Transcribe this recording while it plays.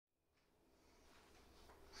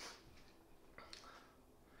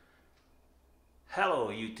Hello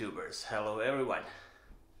YouTubers, hello everyone,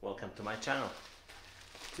 welcome to my channel.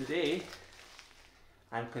 Today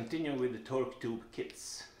I'm continuing with the torque tube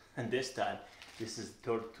kits, and this time this is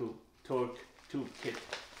the torque tube kit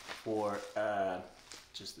for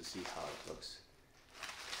just to see how it looks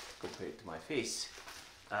compared to my face.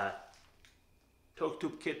 Torque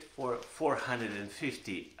tube kit for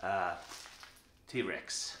 450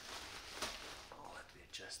 T-Rex. Let me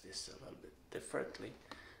adjust this a little bit differently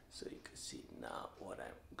so you can see now what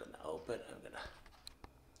I'm gonna open. I'm gonna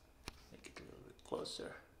make it a little bit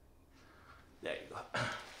closer. There you go.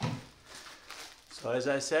 So as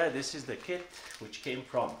I said, this is the kit which came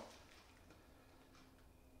from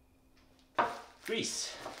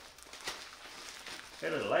Greece.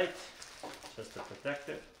 Very light, just a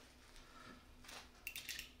protector.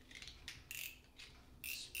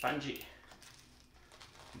 Spongy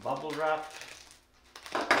bubble wrap.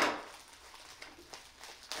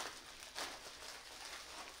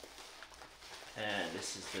 And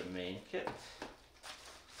this is the main kit.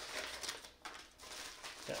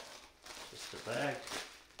 Yeah, just a bag,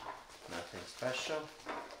 nothing special.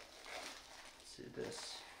 See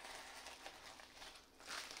this.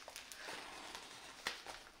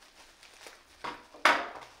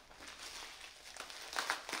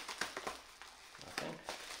 Nothing.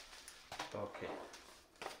 Okay.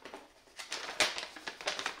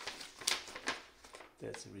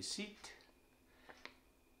 That's a receipt.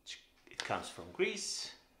 It comes from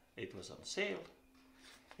Greece. It was on sale.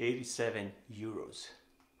 87 euros.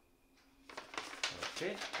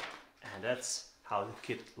 Okay, and that's how the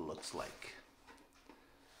kit looks like.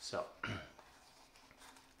 So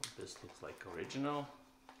this looks like original.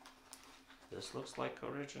 This looks like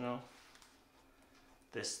original.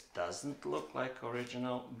 This doesn't look like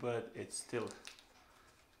original, but it's still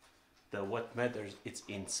what matters, it's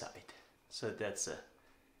inside. So that's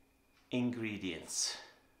ingredients,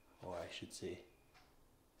 or I should say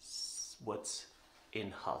what's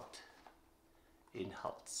inhalts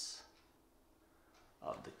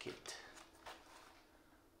of the kit.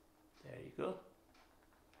 There you go.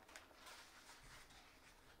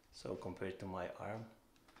 So compared to my arm,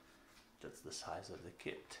 that's the size of the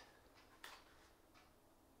kit.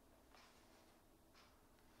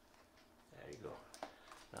 There you go.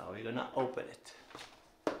 Now we're gonna open it.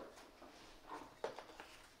 Okay.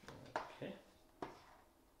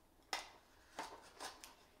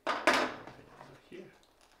 Open it over here.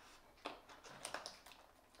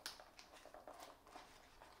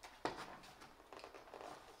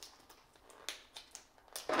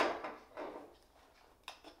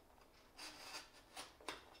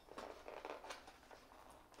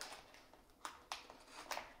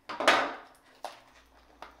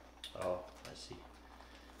 Oh, I see.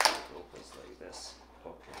 It opens like this.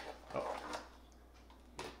 Okay. Oh,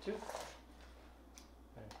 here too.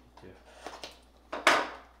 And here too. Okay.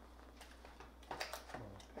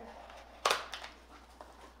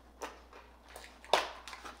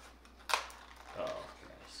 Oh,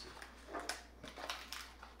 okay, I see.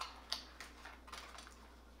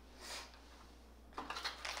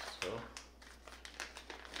 So,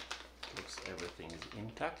 looks everything is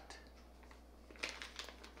intact.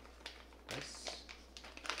 Yes.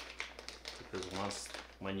 Because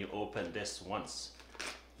when you open this once,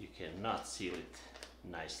 you cannot seal it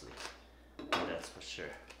nicely, and that's for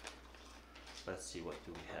sure. Let's see, what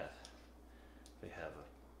do we have? We have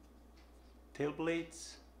tail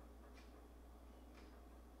blades.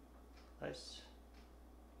 Nice.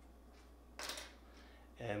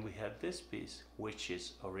 And we have this piece, which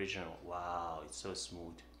is original. Wow, it's so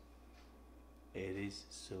smooth. It is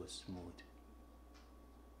so smooth.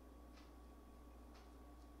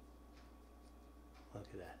 Look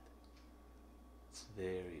at that. It's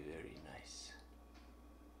very, very nice.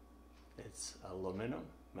 It's aluminum,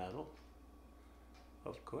 metal,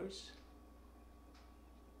 of course.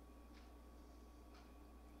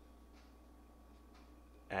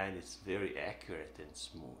 And it's very accurate and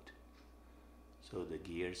smooth. So the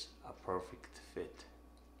gears are perfect fit.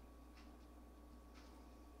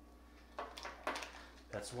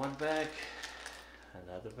 That's one bag.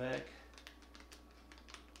 Another bag.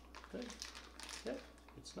 Okay. Yeah,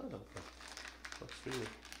 it's not open. Looks really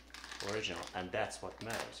original, and that's what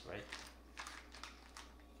matters, right?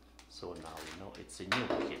 So now we know it's a new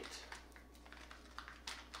kit.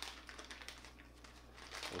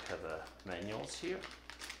 We have manuals here,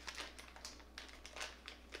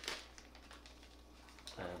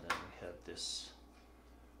 and then we have this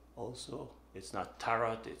also. It's not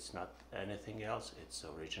tarot, it's not anything else, it's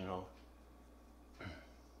original.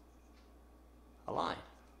 A line,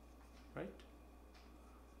 right?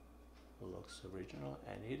 Looks original,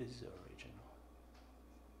 and it is original.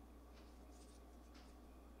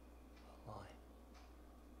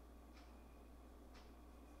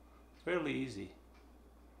 fairly easy.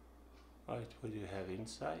 Right, what do you have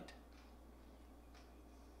inside?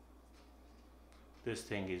 This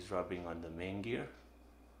thing is rubbing on the main gear,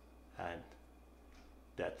 and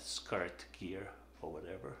that skirt gear or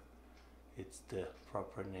whatever, it's the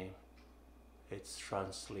proper name. It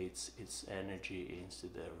translates its energy into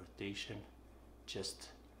the rotation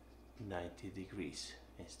just 90 degrees.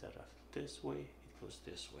 Instead of this way, it goes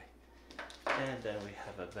this way. And then we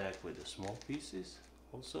have a bag with the small pieces,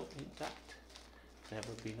 also intact,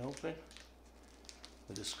 never been opened,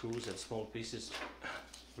 with the screws and small pieces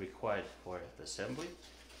required for the assembly.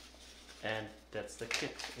 And that's the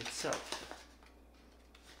kit itself.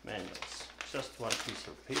 Manuals, just one piece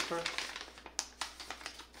of paper.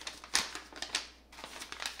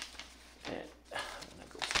 And I'm gonna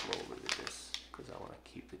go slowly with this because I want to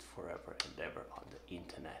keep it forever and ever on the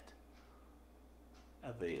internet,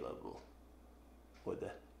 available for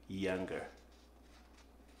the younger,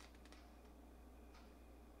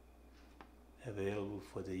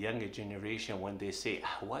 generation when they say,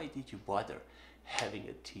 why did you bother having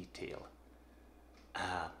a T-tail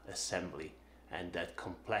assembly and that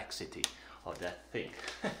complexity of that thing?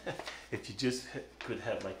 If you just could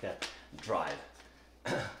have like a drive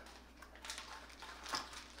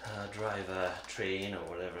a train or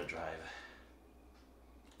whatever, drive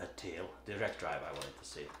a tail, direct drive, I wanted to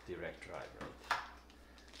say direct drive, right?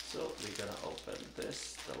 So we're gonna open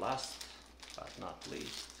this, the last but not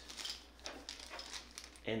least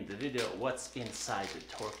in the video, what's inside the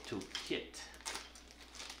torque tube kit.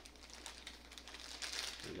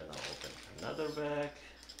 We're gonna open another bag,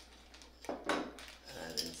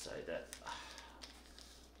 and inside that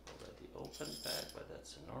already open bag, but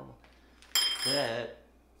that's a normal, that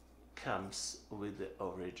comes with the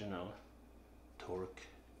original torque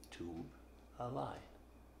tube align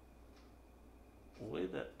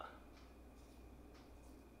with a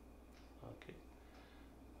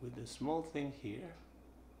with the small thing here.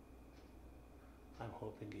 I'm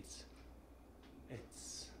hoping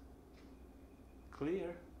it's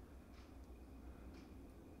clear.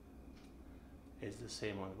 It's the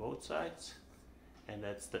same on both sides, and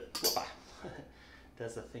that's the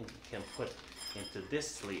that's the thing you can put into this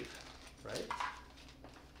sleeve, right?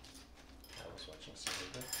 I was watching some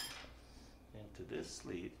of that. Into this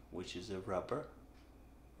sleeve, which is a rubber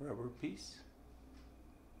piece,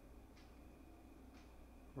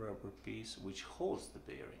 which holds the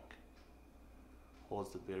bearing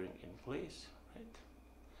in place, right?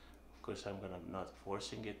 Of course, I'm gonna not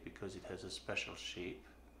forcing it because it has a special shape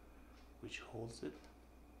which holds it.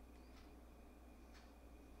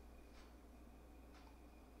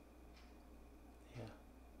 Yeah,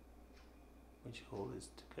 which holds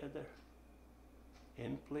it together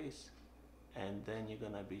in place, and then you're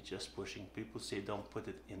gonna be just pushing. People say don't put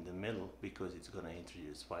it in the middle because it's gonna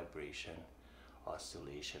introduce vibration,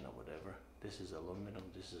 oscillation or whatever. This is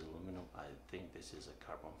aluminum, this is aluminum. I think this is a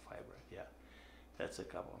carbon fiber. Yeah, that's a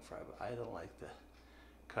carbon fiber. I don't like the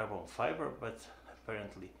carbon fiber, but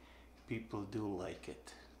apparently people do like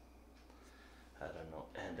it. I don't know.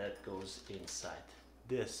 And that goes inside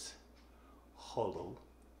this hollow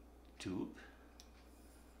tube,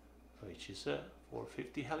 which is a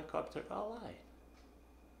 450 helicopter align.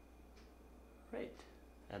 Right.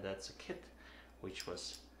 And that's a kit which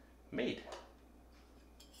was made.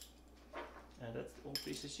 And that's all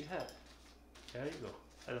pieces you have. There you go.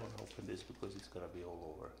 I don't want to open this because it's gonna be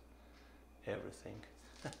all over everything.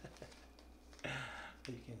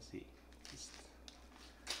 You can see just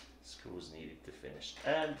screws needed to finish.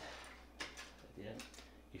 And at the end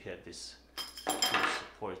you have this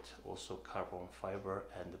support, also carbon fiber,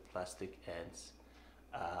 and the plastic ends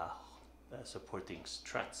supporting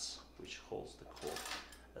struts which holds the core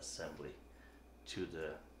assembly to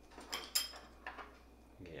the,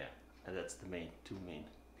 yeah, and that's the two main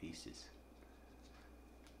pieces.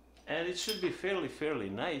 And it should be fairly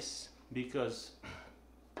nice because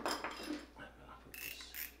I'm gonna put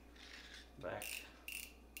this back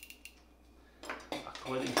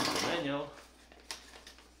according to the manual.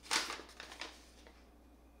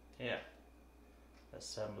 Yeah,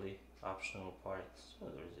 assembly optional parts. So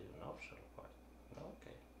there is even an optional part.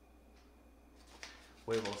 Okay,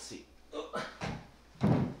 we will see. Oh.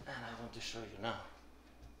 And I want to show you now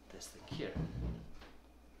this thing here.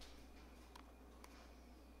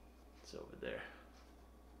 It's over there.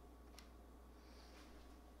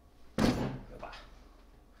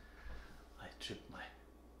 I tripped my,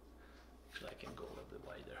 actually I can go a little bit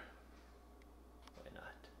wider. Why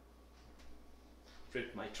not?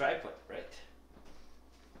 Tripped my tripod, right?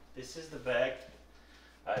 This is the bag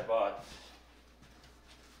I bought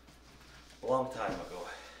a long time ago.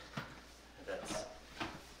 That's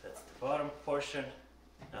the bottom portion,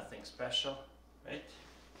 nothing special, right?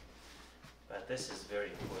 But this is very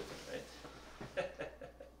important, right?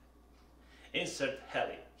 Insert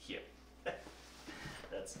heli here.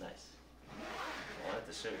 That's nice. I wanted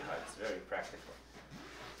to show you how it's very practical.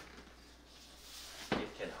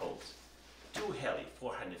 It can hold 2 heli,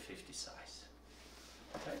 450 size,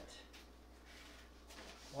 right?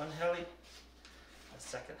 1 heli, a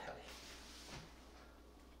second heli.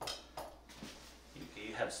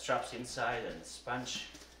 You have straps inside and sponge,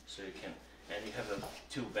 so you can, and you have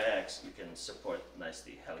 2 bags. You can support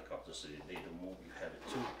nicely helicopters so they don't move. You have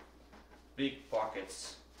 2 big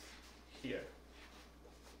pockets here.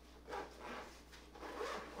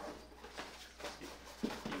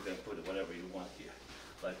 You can put whatever you want here,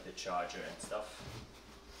 like the charger and stuff.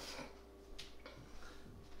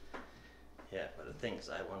 Yeah, but the things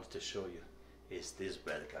I wanted to show you is this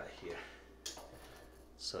bad guy here.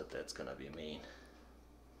 So that's gonna be main.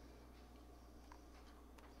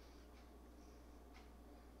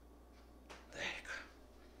 There you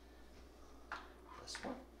go. This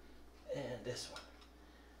one and this one.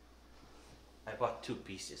 I bought 2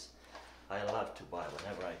 pieces. I love to buy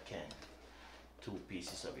whenever I can 2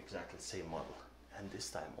 pieces of exactly the same model. And this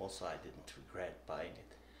time also I didn't regret buying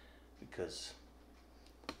it because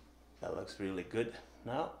that looks really good.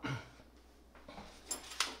 Now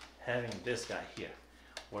having this guy here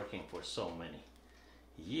working for so many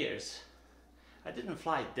years, I didn't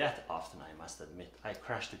fly that often, I must admit. I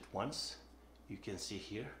crashed it once. You can see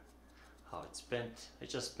here how it's bent. I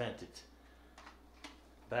just bent it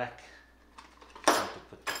back to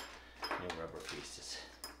put new rubber pieces.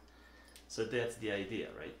 So that's the idea,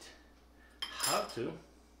 right? How to,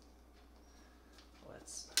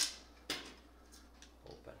 let's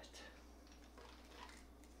open it.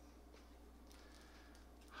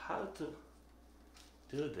 How to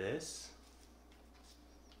do this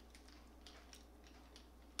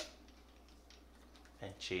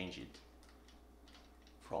and change it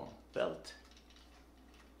from belt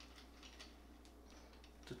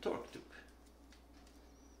to torque tube.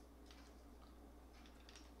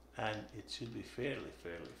 And it should be fairly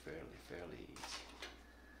easy.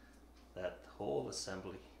 That whole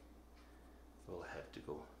assembly will have to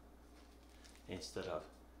go instead of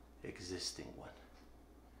existing one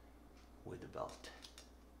with the belt.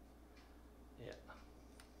 Yeah.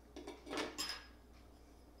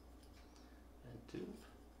 And tube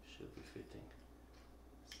should be fitting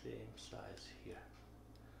same size here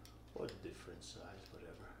or different size,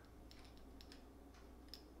 whatever.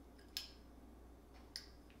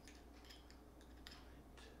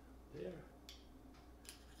 Right there.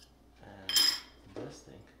 And this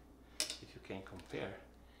thing, if you can compare,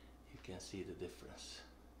 you can see the difference.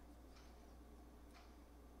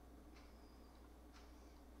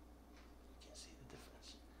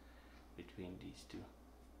 Between these 2.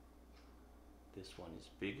 This one is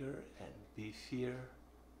bigger and beefier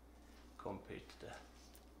compared to the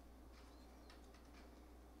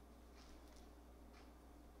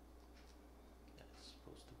it's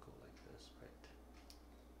supposed to go like this, right?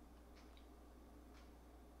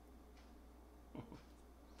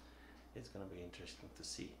 It's gonna be interesting to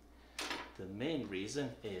see. The main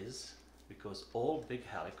reason is because all big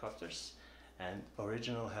helicopters and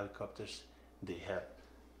original helicopters, they have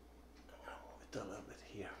a little bit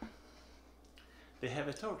here. They have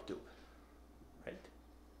a torque tube, right?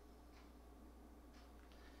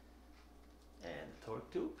 And the torque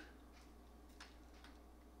tube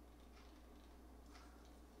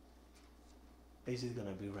is it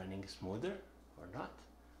gonna be running smoother or not?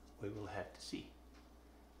 We will have to see.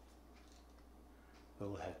 We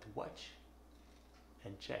will have to watch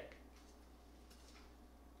and check.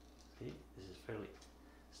 See, this is fairly,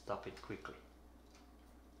 stop it quickly.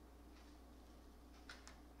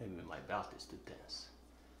 Maybe my belt is too tense.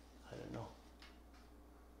 I don't know.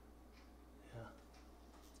 Yeah.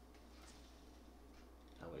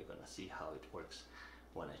 Now we're gonna see how it works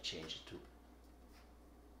when I change it to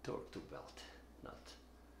torque tube belt,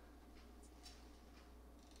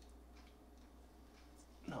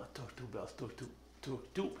 not torque tube belt,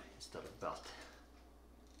 torque tube instead of belt.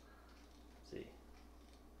 See,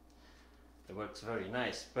 it works very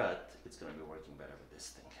nice, but it's gonna be working better with this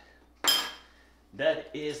thing. That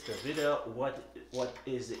is the video, what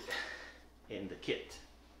is it in the kit.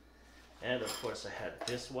 And of course I had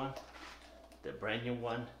this one, the brand new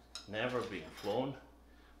one, never been flown,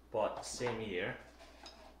 bought the same year,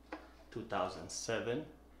 2007,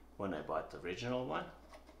 when I bought the original one.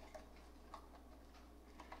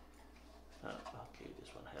 Okay,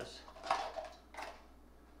 this one has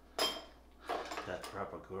that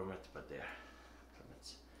rubber grommet, but there,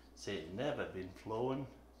 say never been flown.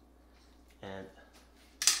 and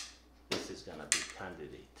this is gonna be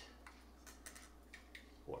candidate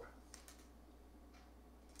for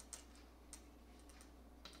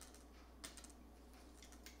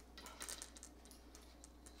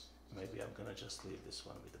maybe I'm gonna just leave this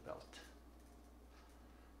one with the belt.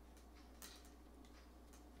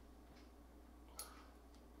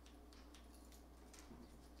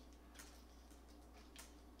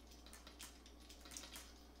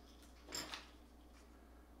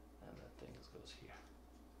 And that thing goes here,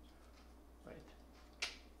 right?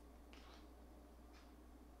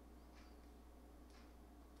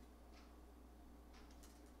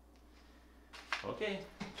 Okay.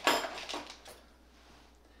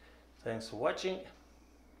 Thanks for watching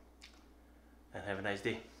and have a nice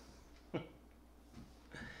day.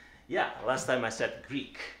 Yeah, last time I said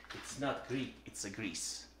Greek. It's not Greek, it's a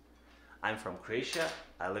Greece. I'm from Croatia,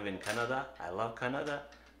 I live in Canada, I love Canada,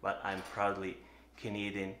 but I'm proudly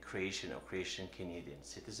Canadian, Croatian or Croatian Canadian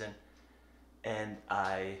citizen. And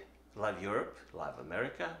I love Europe, love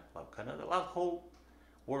America, love Canada, love whole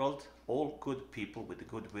world, all good people with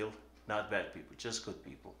goodwill, not bad people, just good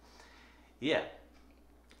people. Yeah.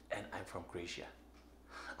 And I'm from Croatia.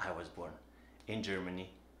 I was born in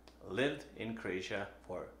Germany, lived in Croatia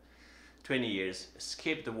for 20 years,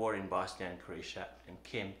 escaped the war in Bosnia and Croatia, and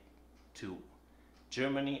came to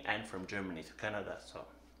Germany, and from Germany to Canada. So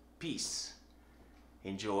peace,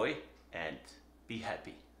 enjoy, and be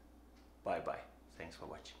happy. Bye bye. Thanks for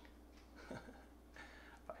watching.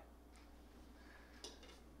 Bye.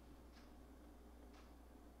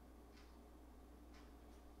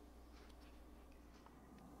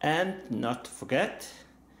 And not to forget,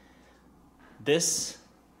 this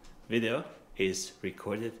video is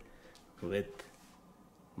recorded with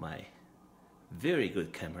my very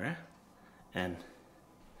good camera and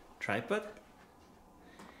tripod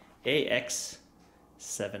AX700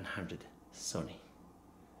 Sony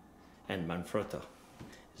and Manfrotto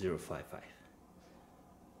 055.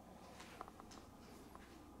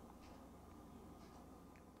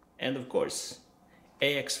 And of course,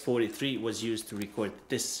 AX43 was used to record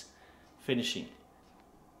this finishing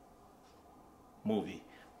movie,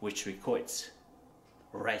 which records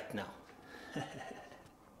right now.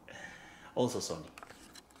 Also Sony.